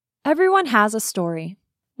Everyone has a story.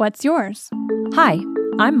 What's yours? Hi,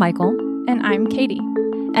 I'm Michael. And I'm Katie.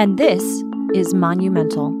 And this is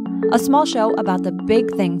Monumental, a small show about the big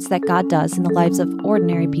things that God does in the lives of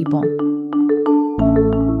ordinary people.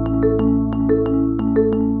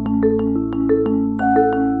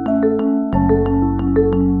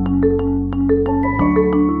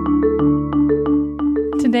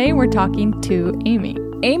 Today we're talking to Amy.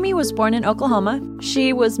 Amy was born in Oklahoma.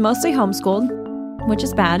 She was mostly homeschooled, which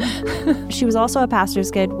is bad. She was also a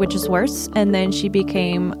pastor's kid, which is worse. And then she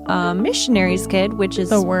became a missionary's kid, which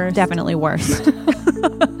is The worst. Definitely worse.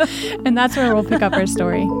 And that's where we'll pick up our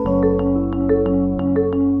story.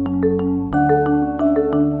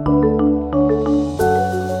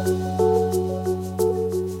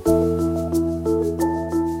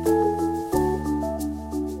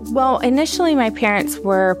 Well, initially my parents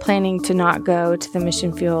were planning to not go to the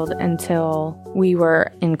mission field until we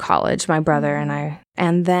were in college, my brother and I.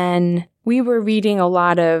 And then we were reading a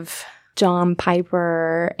lot of John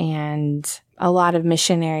Piper and a lot of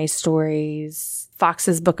missionary stories.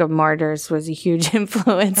 Fox's Book of Martyrs was a huge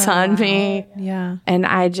influence on me. Yeah. And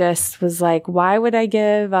I just was like, why would I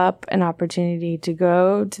give up an opportunity to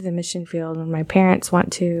go to the mission field when my parents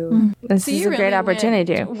want to? This is a great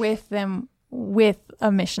opportunity. With them, with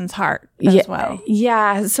a missions heart Yeah, as well.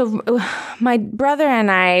 Yeah. So my brother and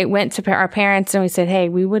I went to our parents and we said, hey,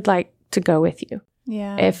 we would like to go with you.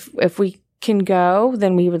 Yeah. If we can go,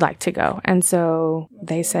 then we would like to go. And so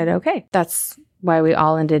they said, okay. That's why we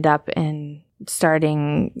all ended up in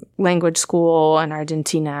starting language school in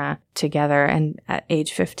Argentina together and at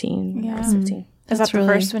age 15. Yeah. I was 15. Is that the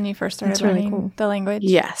first when you first started that's really learning cool. the language?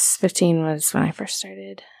 Yes. 15 was when I first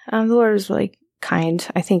started. The Lord was really kind.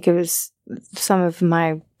 I think it was some of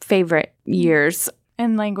my favorite years.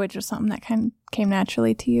 And language was something that kind of came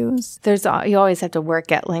naturally to you. You always have to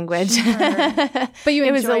work at language. Sure. But you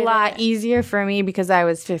it was a enjoyed lot it. easier for me because I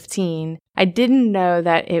was 15. I didn't know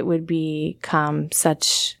that it would become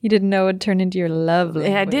such. You didn't know it would turn into your love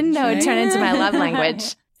language. I didn't know it'd turn into my love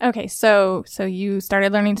language. Okay, so you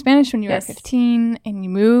started learning Spanish when you Yes. were 15, and you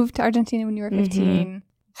moved to Argentina when you were 15.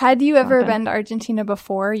 Had you ever been to Argentina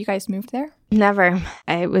before you guys moved there? Never.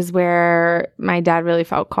 It was where my dad really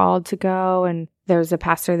felt called to go, and there was a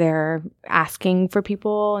pastor there asking for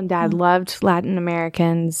people, and Dad loved Latin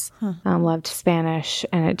Americans, loved Spanish,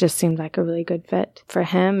 and it just seemed like a really good fit for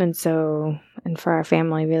him and for our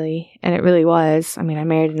family, really. And it really was. I mean, I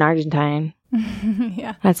married an Argentine.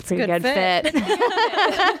 Yeah. That's a pretty good fit.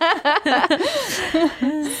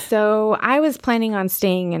 So I was planning on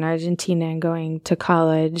staying in Argentina and going to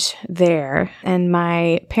college there. And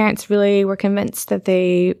my parents really were convinced that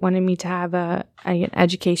they wanted me to have an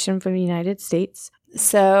education from the United States.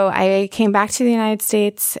 So I came back to the United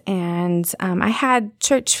States and I had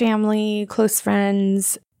church family, close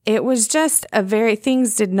friends. It was just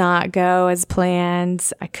things did not go as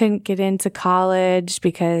planned. I couldn't get into college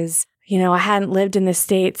because I hadn't lived in the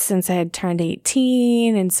States since I had turned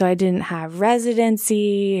 18, and so I didn't have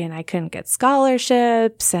residency, and I couldn't get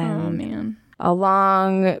scholarships, and Oh, man. a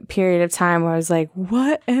long period of time where I was like,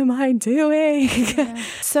 what am I doing? Yeah.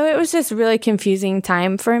 So it was just really confusing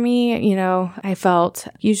time for me. I felt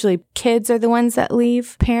usually kids are the ones that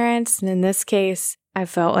leave parents, and in this case, I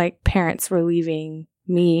felt like parents were leaving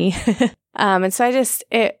me. And so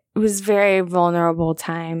it was very vulnerable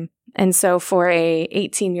time. And so for a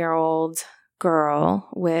 18-year-old girl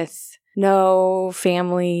with no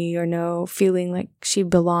family or no feeling like she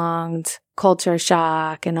belonged, culture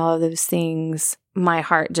shock and all of those things, my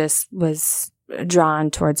heart just was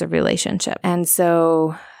drawn towards a relationship. And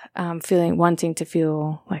so wanting to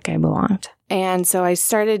feel like I belonged. And so I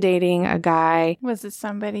started dating a guy. Was it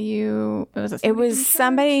somebody It was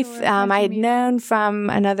somebody I had known from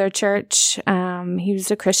another church. He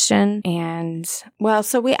was a Christian. And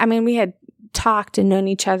we had talked and known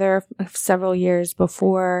each other several years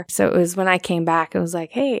before. So it was when I came back, it was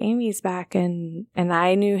like, hey, Amy's back. And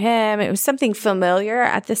I knew him. It was something familiar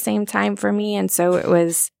at the same time for me. And so it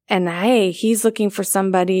was, and hey, he's looking for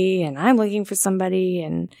somebody and I'm looking for somebody.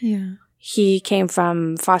 And Yeah. he came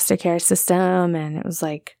from foster care system, and it was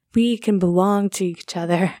like, we can belong to each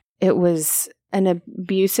other. It was an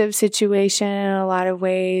abusive situation in a lot of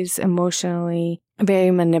ways, emotionally,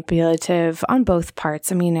 very manipulative on both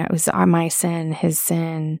parts. I mean, it was my sin, his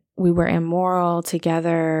sin. We were immoral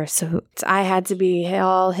together, so I had to be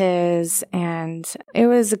all his, and it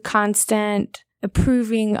was a constant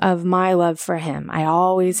proving of my love for him. I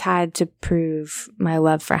always had to prove my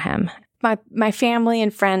love for him. My family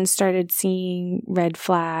and friends started seeing red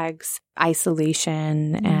flags,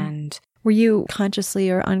 isolation, and Were you consciously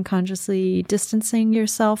or unconsciously distancing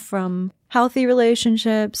yourself from healthy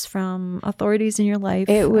relationships, from authorities in your life?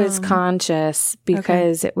 It was conscious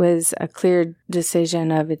because it was a clear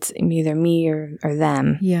decision of it's either me or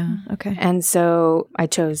them. Yeah. Okay. And so I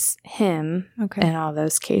chose him in all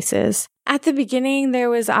those cases. At the beginning, there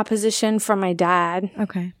was opposition from my dad.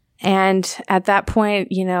 Okay. And at that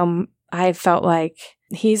point, I felt like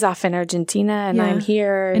he's off in Argentina and I'm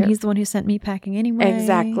here. And he's the one who sent me packing anyway.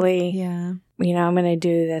 Exactly. Yeah. I'm going to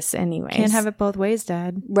do this anyways. Can't have it both ways,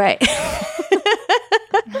 Dad. Right.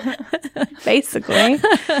 Basically.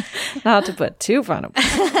 Not to put too fun of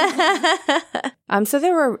So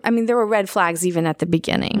there were red flags even at the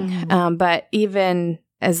beginning. But even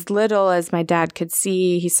as little as my dad could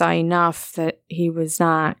see, he saw enough that he was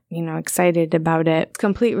not, excited about it.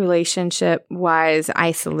 Complete relationship-wise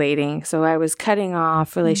isolating. So I was cutting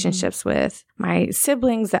off relationships with my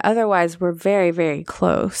siblings that otherwise were very, very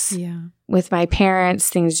close. Yeah. With my parents,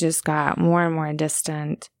 things just got more and more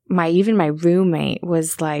distant. Even my roommate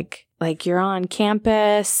was like you're on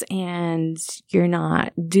campus and you're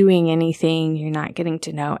not doing anything. You're not getting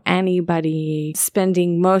to know anybody.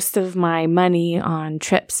 Spending most of my money on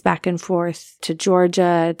trips back and forth to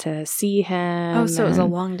Georgia to see him. Oh, so it was a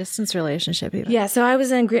long distance relationship even. Yeah. So I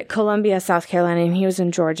was in Columbia, South Carolina, and he was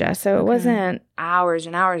in Georgia. So it wasn't hours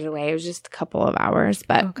and hours away. It was just a couple of hours.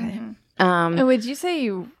 But would you say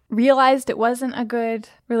you realized it wasn't a good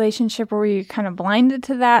relationship, or were you kind of blinded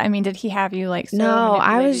to that? I mean, did he have you No,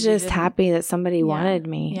 I was just happy that somebody wanted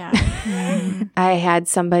me. Yeah. I had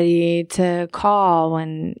somebody to call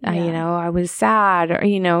when I was sad or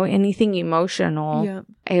anything emotional. Yeah.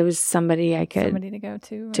 It was somebody I could somebody to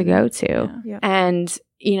go to. Yeah. And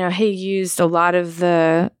he used a lot of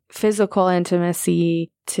the physical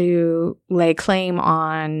intimacy to lay claim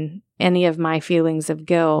on any of my feelings of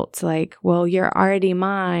guilt, like, well, you're already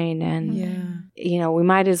mine. And, we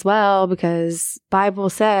might as well, because Bible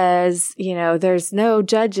says, there's no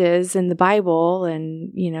judges in the Bible.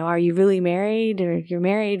 And, are you really married, or you're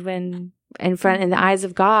married when in the eyes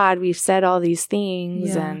of God, we've said all these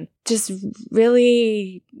things, and just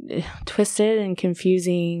really twisted and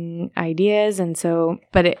confusing ideas. And so,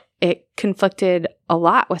 but it conflicted a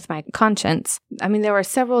lot with my conscience. I mean, there were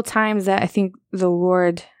several times that I think the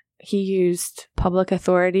Lord, he used public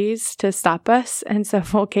authorities to stop us in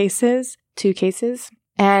several cases, 2 cases.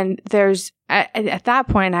 And at that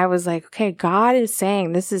point, I was like, okay, God is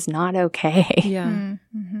saying this is not okay. Yeah.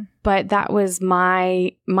 Mm-hmm. But that was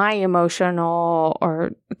my emotional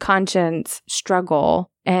or conscience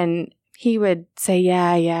struggle. And he would say,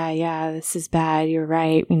 yeah, this is bad. You're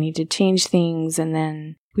right. We need to change things. And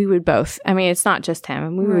then we would both, it's not just him,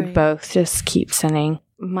 and we would both just keep sinning.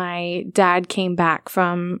 My dad came back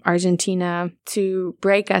from Argentina to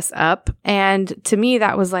break us up. And to me,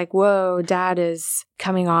 that was like, whoa, Dad is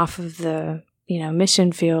coming off of the,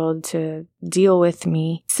 mission field to deal with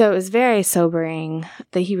me. So it was very sobering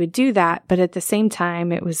that he would do that. But at the same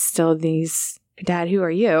time, it was still Dad, who are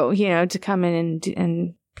you, to come in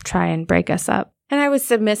and try and break us up. And I was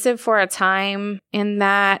submissive for a time in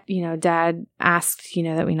that, Dad asked,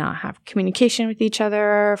 that we not have communication with each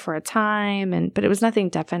other for a time. But it was nothing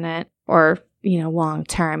definite or, long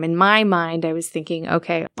term. In my mind, I was thinking,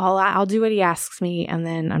 okay, I'll do what he asks me, and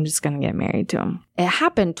then I'm just going to get married to him. It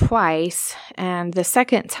happened twice. And the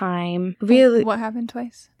second time, really. What happened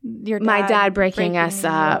twice? My dad breaking us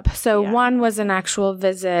up. So one was an actual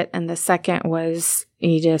visit, and the second was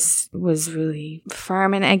he just was really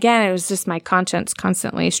firm. And again, it was just my conscience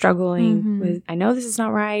constantly struggling with, I know this is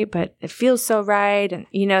not right, but it feels so right. And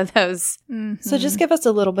those. Mm-hmm. So just give us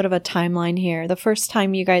a little bit of a timeline here. The first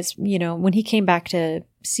time you guys, when he came back to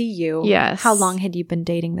see you, how long had you been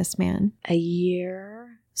dating this man? A year.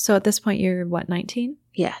 So at this point, you're what, 19?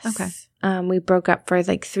 Yes. Okay. We broke up for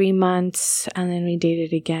 3 months, and then we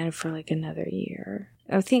dated again for another year.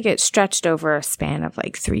 I think it stretched over a span of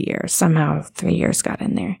 3 years. Somehow 3 years got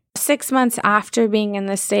in there. 6 months after being in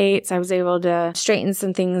the States, I was able to straighten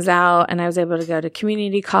some things out, and I was able to go to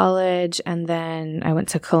community college. And then I went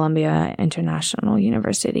to Columbia International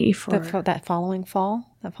University for that following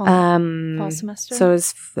fall? That fall semester? So it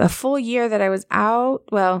was a full year that I was out.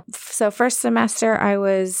 Well, so first semester I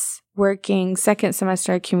was working, second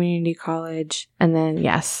semester at community college. And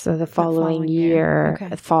then, so the following year,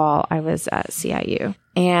 fall, I was at CIU.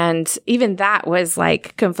 And even that was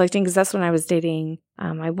conflicting, because that's when I was dating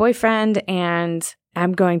my boyfriend, and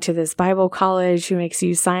I'm going to this Bible college who makes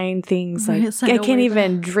you sign things I can't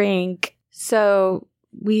even drink. So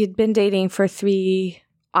we had been dating for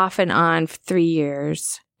off and on 3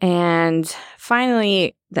 years. And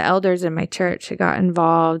finally, the elders in my church got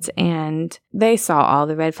involved and they saw all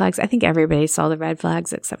the red flags. I think everybody saw the red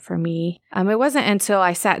flags except for me. It wasn't until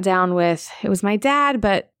I sat down it was my dad,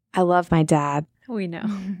 but I love my dad. We know.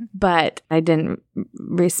 But I didn't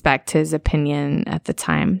respect his opinion at the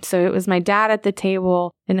time. So it was my dad at the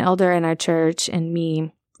table, an elder in our church, and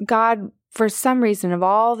me. God, for some reason, of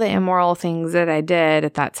all the immoral things that I did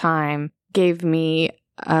at that time, gave me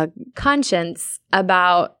a conscience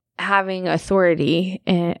about having authority.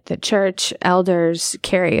 In the church, elders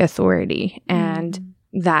carry authority. And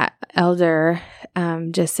that elder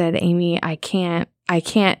just said, Amy, I can't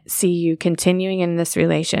see you continuing in this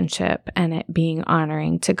relationship and it being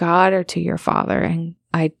honoring to God or to your father. And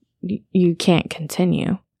you can't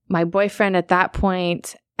continue. My boyfriend at that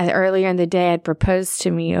point, earlier in the day, had proposed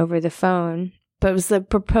to me over the phone, but it was the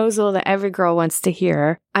proposal that every girl wants to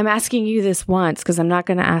hear. I'm asking you this once because I'm not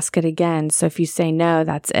going to ask it again. So if you say no,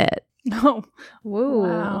 that's it. No. Whoa.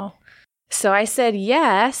 Wow. So I said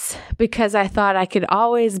yes because I thought I could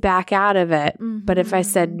always back out of it. But if I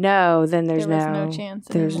said no, then there's no chance.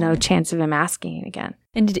 There's no chance of him asking it again.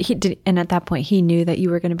 And and at that point he knew that you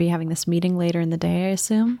were going to be having this meeting later in the day, I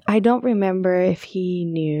assume? I don't remember if he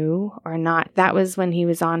knew or not. That was when he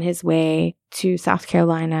was on his way to South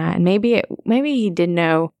Carolina, and maybe he did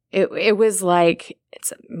know. It was like,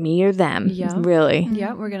 it's me or them, really.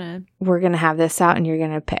 Yeah, we're gonna have this out and you're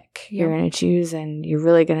gonna pick. You're gonna choose, and you're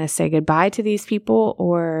really gonna say goodbye to these people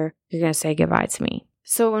or you're gonna say goodbye to me.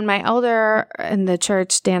 So when my elder in the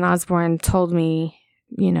church, Dan Osborne, told me,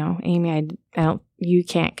 Amy, you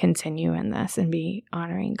can't continue in this and be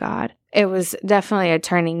honoring God. It was definitely a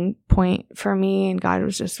turning point for me, and God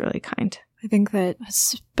was just really kind. I think that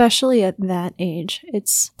especially at that age,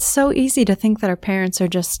 it's so easy to think that our parents are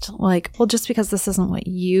just like, well, just because this isn't what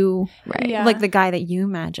you, right? Yeah. Like the guy that you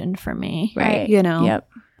imagined for me, right? Yep.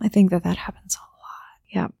 I think that happens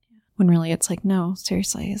a lot. Yep. When really it's like, no,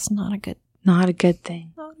 seriously, it's not a good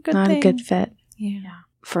thing. Not a good fit. Yeah.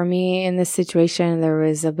 For me in this situation, there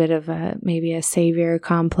was a bit of maybe a savior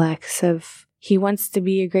complex of, he wants to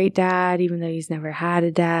be a great dad, even though he's never had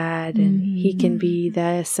a dad, and he can be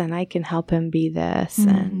this, and I can help him be this.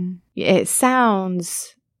 And it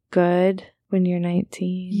sounds good when you're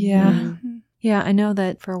 19. Yeah. Yeah, I know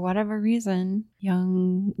that for whatever reason,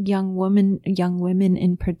 young women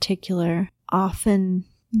in particular often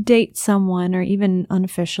date someone, or even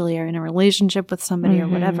unofficially are in a relationship with somebody or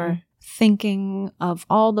whatever, thinking of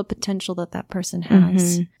all the potential that person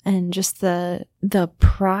has, and just the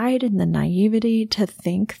pride and the naivety to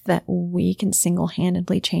think that we can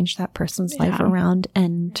single-handedly change that person's life around,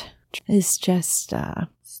 and is just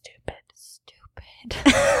stupid.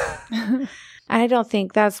 I don't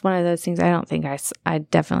think that's one of those things. I don't think I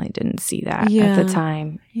definitely didn't see that at the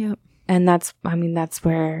time. Yep. And that's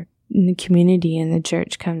where the community and the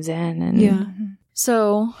church comes in. And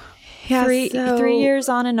So, yeah, 3 years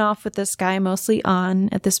on and off with this guy, mostly on.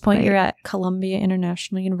 At this point, you're at Columbia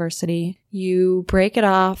International University. You break it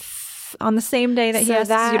off on the same day that he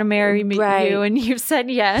asks you to marry you, and you've said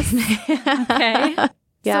yes. Okay.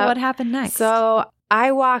 So what happened next? So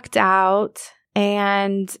I walked out,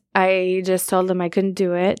 and I just told him I couldn't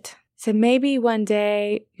do it. So maybe one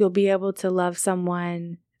day you'll be able to love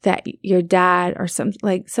someone that your dad, or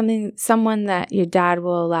someone that your dad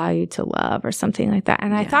will allow you to love, or something like that.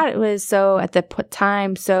 And I thought it was so, at the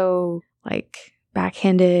time, so like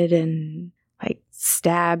backhanded and like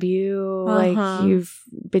stab you, like you've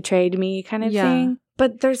betrayed me kind of thing.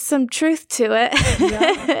 But there's some truth to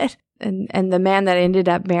it. And the man that I ended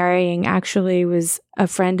up marrying actually was a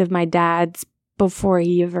friend of my dad's before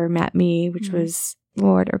he ever met me, which was,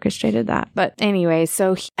 Lord orchestrated that. But anyway,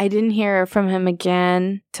 so I didn't hear from him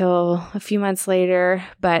again till a few months later.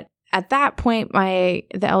 But at that point, the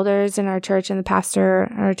elders in our church and the pastor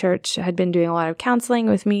in our church had been doing a lot of counseling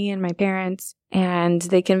with me and my parents. And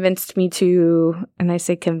they convinced me to, and I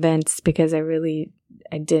say convinced because I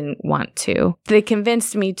didn't want to. They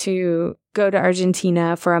convinced me to go to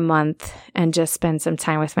Argentina for a month and just spend some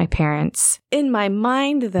time with my parents. In my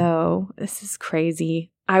mind, though, this is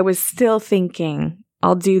crazy, I was still thinking,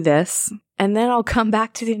 I'll do this, and then I'll come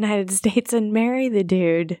back to the United States and marry the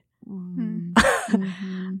dude.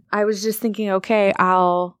 I was just thinking, okay,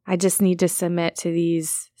 I just need to submit to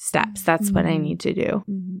these steps. That's what I need to do.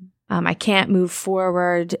 I can't move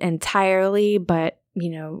forward entirely, but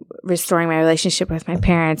restoring my relationship with my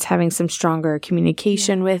parents, having some stronger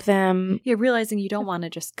communication with them. You're realizing you don't want to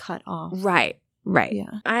just cut off. Right.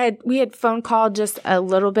 Yeah. We had phone called just a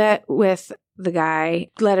little bit with the guy,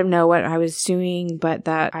 let him know what I was doing, but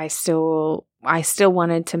that I still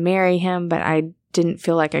wanted to marry him, but I didn't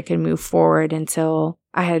feel like I could move forward until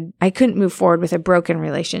I couldn't move forward with a broken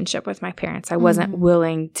relationship with my parents. I wasn't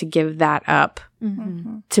willing to give that up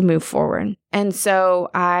to move forward. And so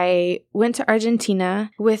I went to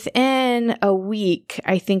Argentina. Within a week,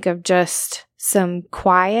 I think, of just some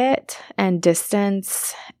quiet and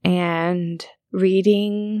distance and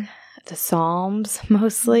reading the Psalms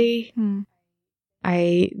mostly.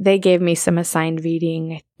 They gave me some assigned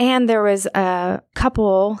reading. And there was a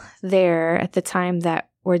couple there at the time that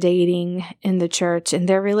were dating in the church, and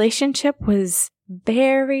their relationship was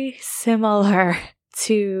very similar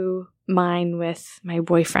to mine with my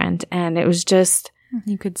boyfriend. And it was just,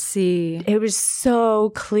 you could see, it was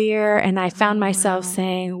so clear. And I found myself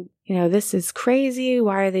saying, this is crazy.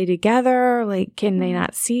 Why are they together? Like, can they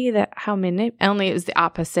not see that only it was the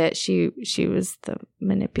opposite. She was the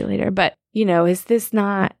manipulator. But, is this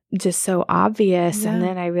not just so obvious? Yeah. And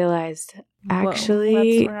then I realized,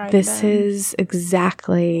 actually, this is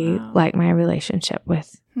exactly like my relationship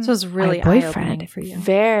with so it's really my boyfriend. Eye-opening for you.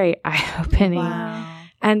 Very eye-opening. Wow.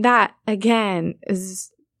 And that, again,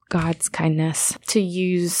 is God's kindness to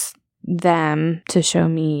use them to show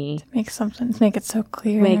me. Make it so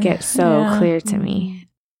clear. Make it so clear to me.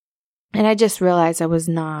 And I just realized I was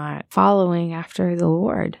not following after the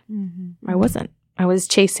Lord. I wasn't. I was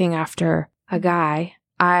chasing after a guy.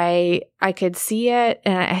 I could see it.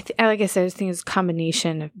 And like I said, I think it's a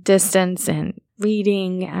combination of distance and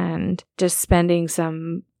reading and just spending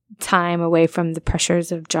some time away from the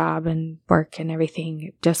pressures of job and work and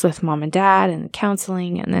everything, just with mom and dad and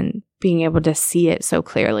counseling, and then being able to see it so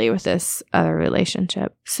clearly with this other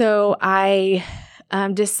relationship. So I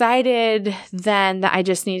decided then that I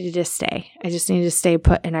just needed to stay. I just needed to stay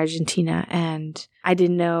put in Argentina, and I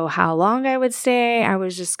didn't know how long I would stay. I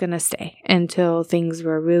was just going to stay until things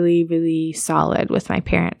were really, really solid with my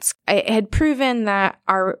parents. I had proven that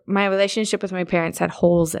my relationship with my parents had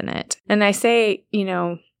holes in it. And I say,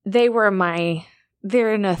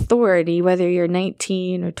 they're an authority, whether you're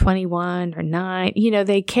 19 or 21 or 9,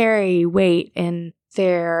 they carry weight in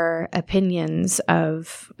their opinions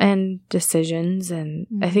and decisions. And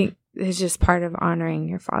I think it's just part of honoring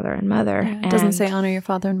your father and mother. Yeah, it doesn't say honor your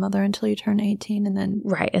father and mother until you turn 18 and then.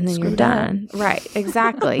 Right. And then you're done. Right.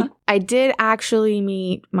 Exactly. I did actually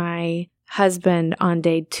meet my husband on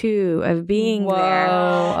day 2 of being there.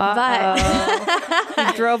 But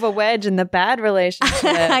you drove a wedge in the bad relationship.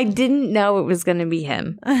 I didn't know it was going to be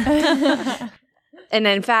him. And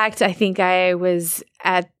in fact, I think I was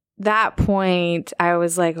at that point, I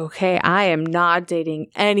was like, okay, I am not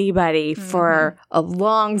dating anybody for a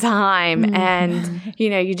long time. And,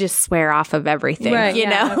 you just swear off of everything, right,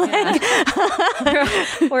 Like,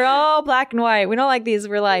 we're all black and white. We don't like these.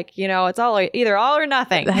 We're like, it's all either all or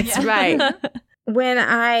nothing. That's right. When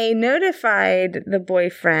I notified the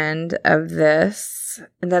boyfriend of this,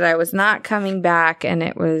 that I was not coming back and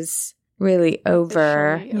it was really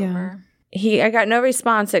over. I got no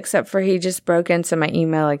response except for he just broke into my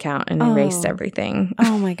email account and erased everything.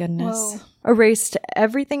 Oh my goodness. Whoa. Erased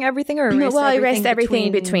everything or erased he erased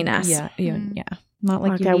everything between us. Yeah. Not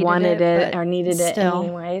like you I wanted it or needed it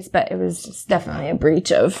anyways, but it was just definitely a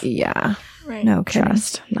breach of no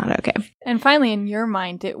trust. Not okay. And finally, in your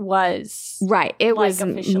mind, it was right. It was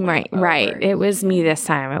officially right. It was me this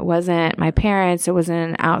time. It wasn't my parents. It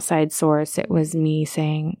wasn't an outside source. It was me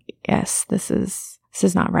saying, "Yes, this is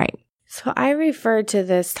not right." So I refer to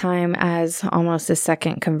this time as almost a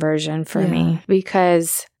second conversion for me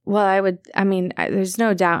because, there's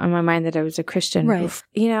no doubt in my mind that I was a Christian. Right.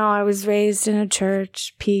 I was raised in a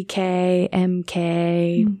church, PK,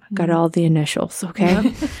 MK, got all the initials,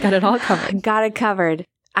 okay? Got it all covered. Got it covered.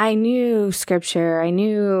 I knew scripture. I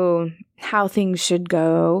knew how things should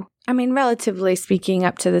go. Relatively speaking,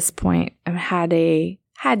 up to this point, I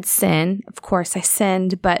had sin. Of course, I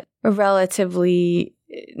sinned, but relatively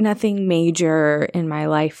nothing major in my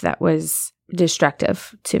life that was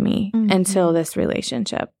destructive to me until this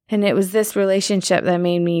relationship. And it was this relationship that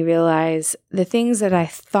made me realize the things that I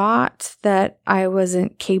thought that I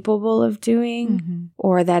wasn't capable of doing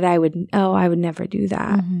or that I would never do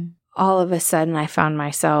that. All of a sudden I found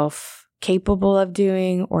myself capable of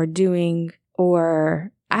doing,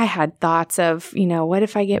 or I had thoughts of, what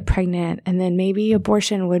if I get pregnant and then maybe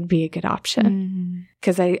abortion would be a good option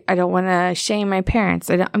because I don't want to shame my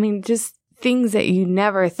parents. Just things that you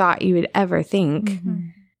never thought you would ever think.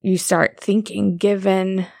 You start thinking,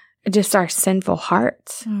 given just our sinful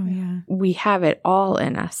hearts. Oh, yeah. We have it all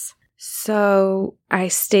in us. So I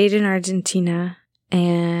stayed in Argentina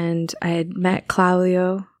and I had met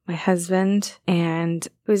Claudio, my husband, and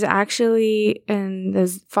it was actually in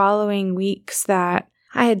those following weeks that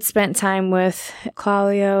I had spent time with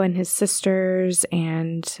Claudio and his sisters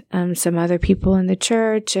and some other people in the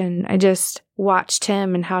church, and I just watched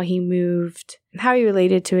him and how he moved, how he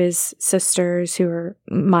related to his sisters who were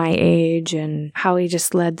my age, and how he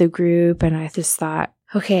just led the group. And I just thought,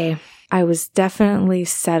 okay, I was definitely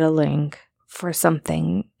settling for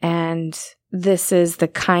something, and this is the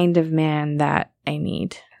kind of man that I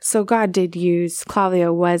need. So God did use,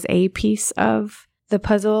 Claudio was a piece of the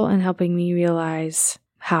puzzle in helping me realize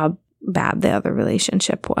how bad the other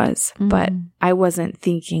relationship was. But I wasn't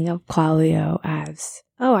thinking of Claudio as,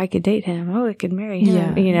 oh, I could date him. Oh, I could marry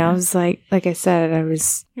him. I was like I said, I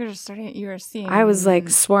was like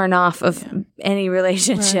sworn off of any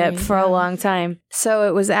relationship for a long time. So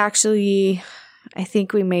it was actually, I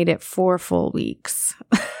think we made it 4 full weeks.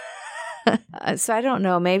 So I don't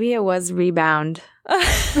know. Maybe it was rebound.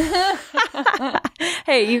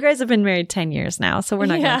 Hey, you guys have been married 10 years now, so we're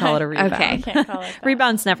not going to call it a rebound. Okay. Can't call it that.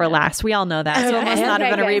 Rebounds never last. We all know that. So it must not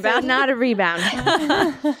have been a rebound. So not a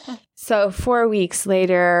rebound. So 4 weeks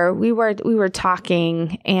later, we were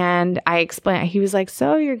talking, and I explained. He was like,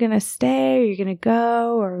 "So you're going to stay? Or you're going to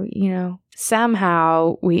go?" Or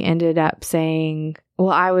somehow we ended up saying,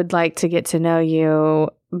 "Well, I would like to get to know you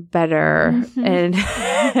better," and.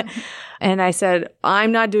 And I said,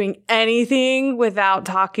 I'm not doing anything without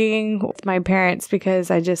talking with my parents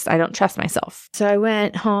because I don't trust myself. So I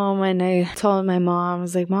went home and I told my mom, I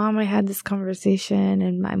was like, Mom, I had this conversation.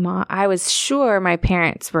 And I was sure my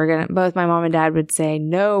parents were both my mom and dad would say,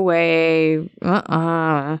 no way,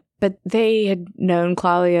 But they had known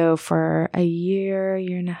Claudio for a year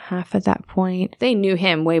and a half at that point. They knew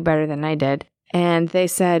him way better than I did. And they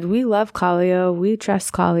said, we love Claudio. We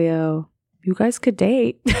trust Claudio. You guys could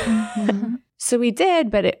date. So we did,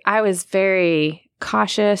 but I was very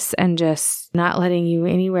cautious and just not letting you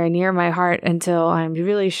anywhere near my heart until I'm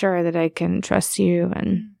really sure that I can trust you.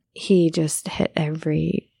 And he just hit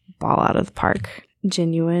every ball out of the park.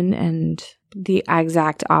 Genuine and the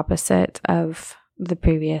exact opposite of the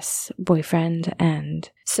previous boyfriend. And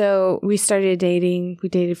so we started dating. We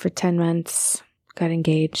dated for 10 months, got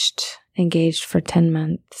engaged for 10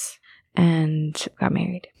 months. And got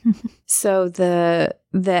married. So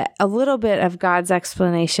a little bit of God's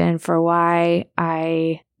explanation for why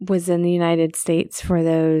I was in the United States for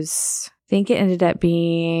those, I think it ended up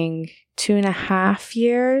being 2.5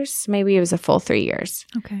 years. Maybe it was a full 3 years.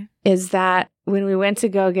 Okay. Is that when we went to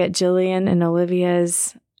go get Jillian and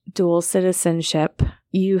Olivia's dual citizenship,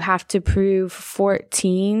 you have to prove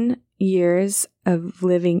 14 years of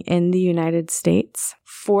living in the United States.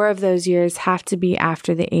 4 of those years have to be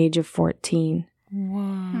after the age of 14.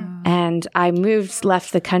 Wow. And I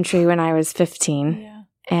left the country when I was 15. Yeah.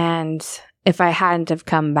 And if I hadn't have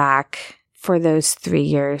come back for those 3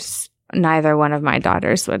 years, neither one of my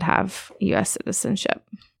daughters would have U.S. citizenship.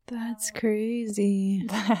 That's crazy.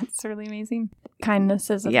 That's really amazing.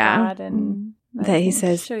 Kindnesses of Yeah. God. And That he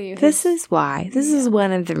says, this is why. This is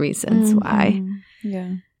one of the reasons why.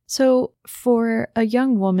 Yeah. So for a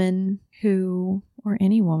young woman who, or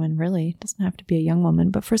any woman really, doesn't have to be a young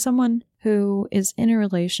woman, but for someone who is in a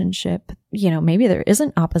relationship, maybe there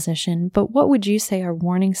isn't opposition, but what would you say are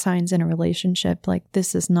warning signs in a relationship? Like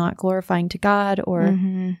this is not glorifying to God or...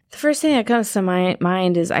 The first thing that comes to my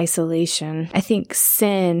mind is isolation. I think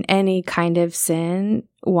sin, any kind of sin,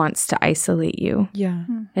 wants to isolate you. Yeah.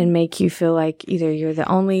 And make you feel like either you're the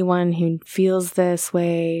only one who feels this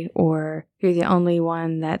way or you're the only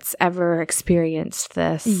one that's ever experienced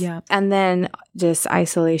this. Yeah. And then just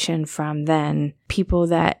isolation from then people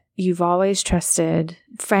that you've always trusted,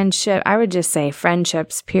 friendship. I would just say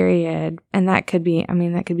friendships, period. And that could be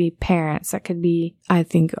parents. That could be, I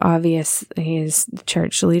think, obvious is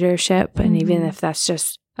church leadership. And even if that's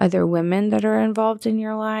just other women that are involved in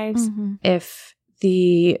your lives, if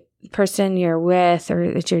the person you're with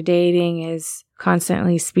or that you're dating is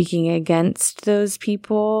constantly speaking against those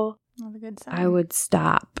people, not a good sign. I would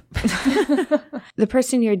stop. The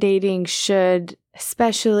person you're dating should,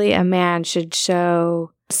 especially a man, should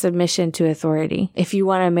show submission to authority. If you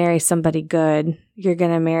want to marry somebody good, you're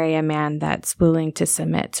going to marry a man that's willing to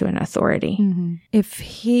submit to an authority. If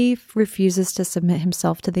he refuses to submit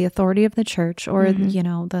himself to the authority of the church or,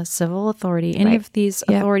 the civil authority, any of these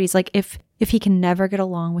authorities, like if he can never get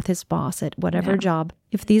along with his boss at whatever job,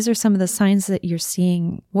 if these are some of the signs that you're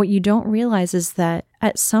seeing, what you don't realize is that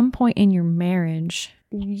at some point in your marriage,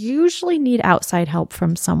 you usually need outside help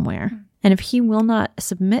from somewhere. And if he will not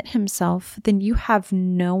submit himself, then you have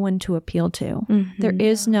no one to appeal to. There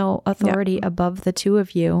is no authority above the two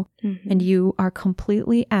of you, and you are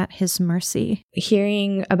completely at his mercy.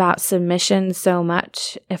 Hearing about submission so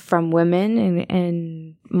much from women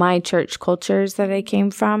in my church cultures that I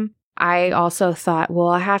came from, I also thought, well,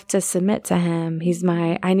 I have to submit to him.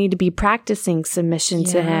 I need to be practicing submission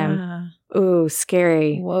to him. Ooh,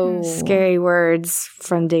 scary. Whoa. Scary words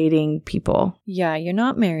from dating people. Yeah, you're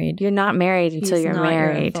not married. You're not married until He's you're not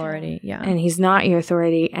married. Your authority. Yeah. And he's not your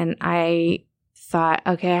authority. And I thought,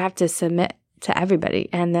 okay, I have to submit to everybody.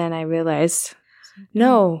 And then I realized,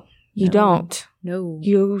 no, you don't. No.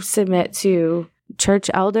 You submit to church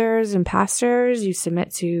elders and pastors. You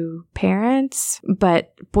submit to parents.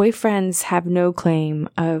 But boyfriends have no claim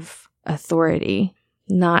of authority.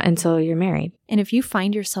 Not until you're married. And if you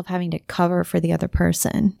find yourself having to cover for the other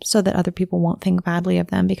person so that other people won't think badly of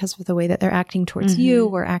them because of the way that they're acting towards you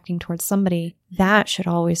or acting towards somebody, that should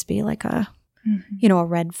always be like a, a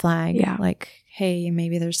red flag. Yeah. Like, hey,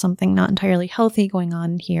 maybe there's something not entirely healthy going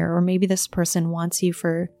on here. Or maybe this person wants you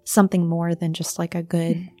for something more than just like a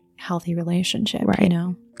good, healthy relationship, Right.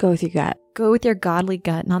 Go with your gut. Go with your godly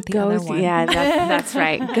gut, not the other one. Yeah, that's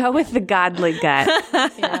right. Go with the godly gut.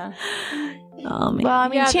 Yeah. Oh, man. Well, I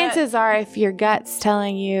mean, Yeah, chances are if your gut's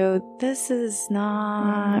telling you this is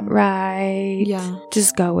not right,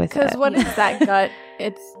 just go with it. Because what is that gut?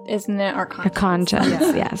 Isn't it our conscience? Your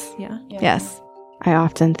conscience, yes. Yeah. Yes. I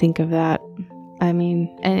often think of that. I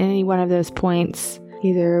mean, at any one of those points,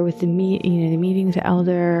 either with the meeting with the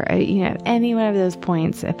elder, or, any one of those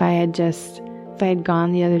points, if I had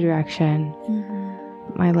gone the other direction,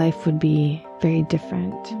 my life would be very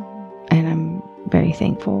different. And I'm very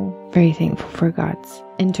thankful for God's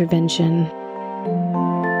intervention.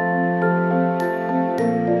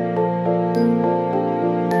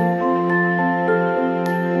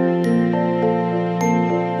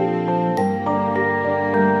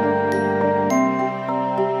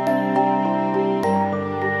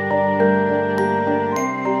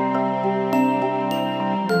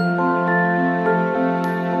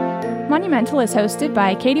 Monumental is hosted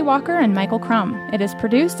by Katie Walker and Michael Crum. It is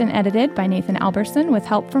produced and edited by Nathan Alberson with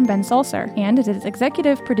help from Ben Sulzer. And it is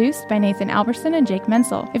executive produced by Nathan Alberson and Jake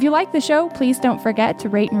Menzel. If you like the show, please don't forget to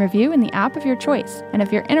rate and review in the app of your choice. And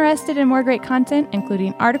if you're interested in more great content,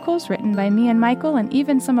 including articles written by me and Michael and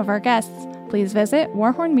even some of our guests, please visit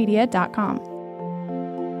warhornmedia.com.